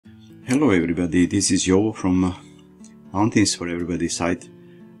Hello everybody, this is Jo from Mountains for Everybody site.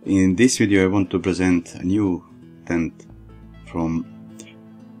 In this video I want to present a new tent from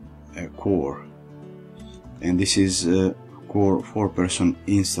Core, and this is a Core 4-person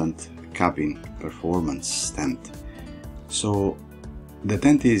instant cabin performance tent. So the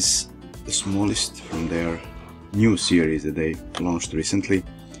tent is the smallest from their new series that they launched recently,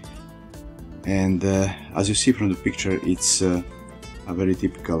 and as you see from the picture, it's a very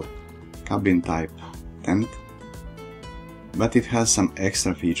typical cabin type tent, but it has some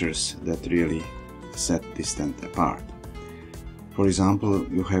extra features that really set this tent apart. For example,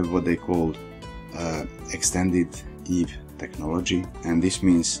 you have what they call extended eave technology, and this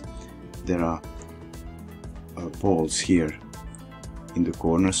means there are poles here in the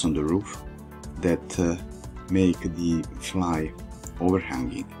corners on the roof that make the fly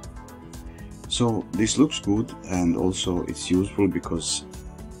overhanging. So this looks good, and also it's useful because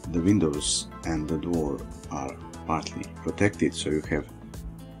the windows and the door are partly protected, so you have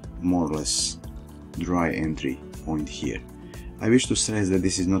more or less dry entry point here. I wish to stress that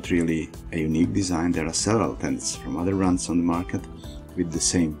this is not really a unique design. There are several tents from other brands on the market with the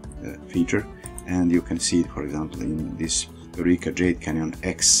same feature, and you can see it, for example, in this Eureka Jade Canyon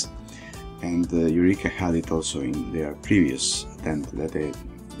X, and Eureka had it also in their previous tent that they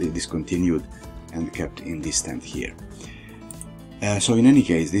discontinued and kept in this tent here. So in any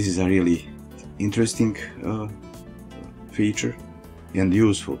case, this is a really interesting feature and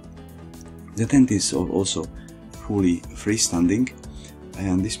useful. The tent is also fully freestanding,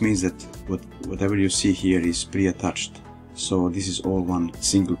 and this means that whatever you see here is pre-attached. So this is all one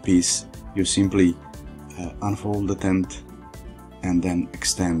single piece. You simply unfold the tent and then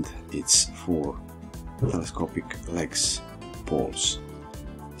extend its 4 telescopic legs poles.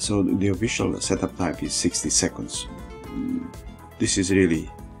 So the official setup time is 60 seconds. This is really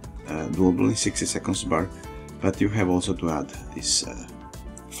doable in 60 seconds bar, but you have also to add this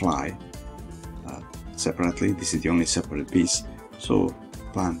fly separately. This is the only separate piece, so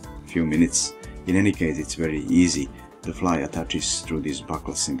plan a few minutes. In any case, it's very easy. The fly attaches through these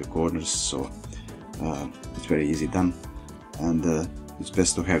buckles in the corners, so it's very easy done, and it's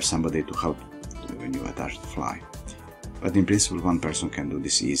best to have somebody to help when you attach the fly. But in principle, one person can do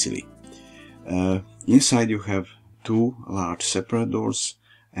this easily. Inside you have 2 large separate doors,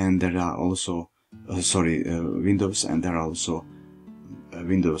 and there are also windows, and there are also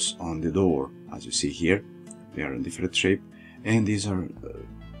windows on the door, as you see here. They are in different shape, and these are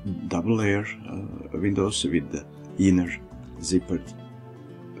double layer windows with the inner zippered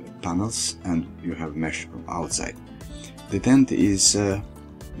panels, and you have mesh from outside. The tent is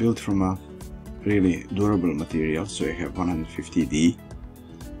built from a really durable material, so you have 150D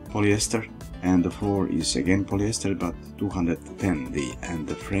polyester, and the floor is again polyester but 210D, and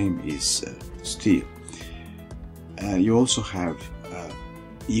the frame is steel. You also have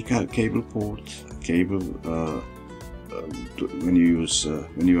cable port, cable when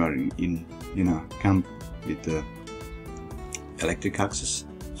you are in a camp with electric access,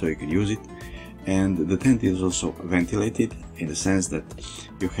 so you can use it. And the tent is also ventilated in the sense that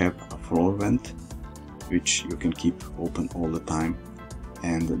you have a floor vent which you can keep open all the time,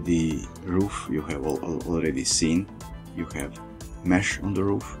 and the roof you have already seen. You have mesh on the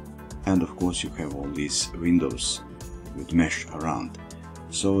roof, and of course you have all these windows with mesh around.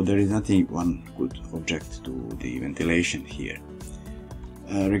 So there is nothing one could object to the ventilation here.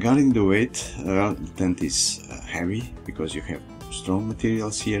 Regarding the weight, the tent is heavy because you have strong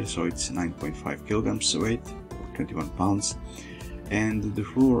materials here, so it's 9.5 kilograms weight, or 21 pounds, and the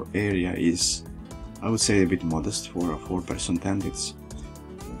floor area is, I would say, a bit modest for a 4-person tent. It's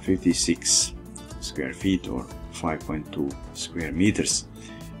 56 square feet or 5.2 square meters.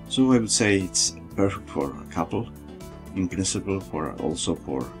 So I would say it's perfect for a couple, in principle, also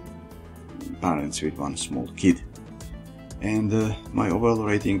for parents with one small kid. And my overall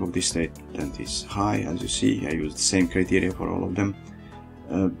rating of this tent is high. As you see, I used the same criteria for all of them.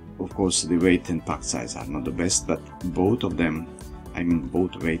 Of course, the weight and pack size are not the best, but both of them, I mean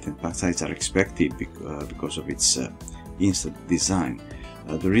both weight and pack size, are expected because of its instant design.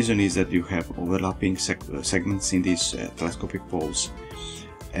 The reason is that you have overlapping segments in these telescopic poles,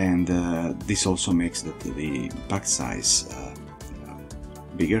 and this also makes the pack size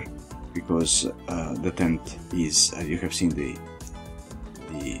bigger, because the tent is, you have seen the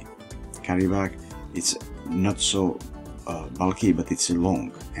carry bag, it's not so bulky, but it's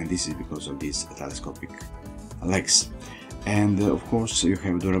long, and this is because of these telescopic legs. And of course you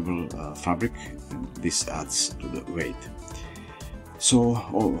have durable fabric, and this adds to the weight. So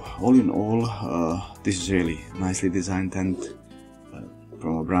all in all, this is really nicely designed tent.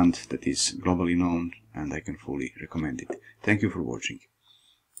 from a brand that is globally known, and I can fully recommend it. Thank you for watching.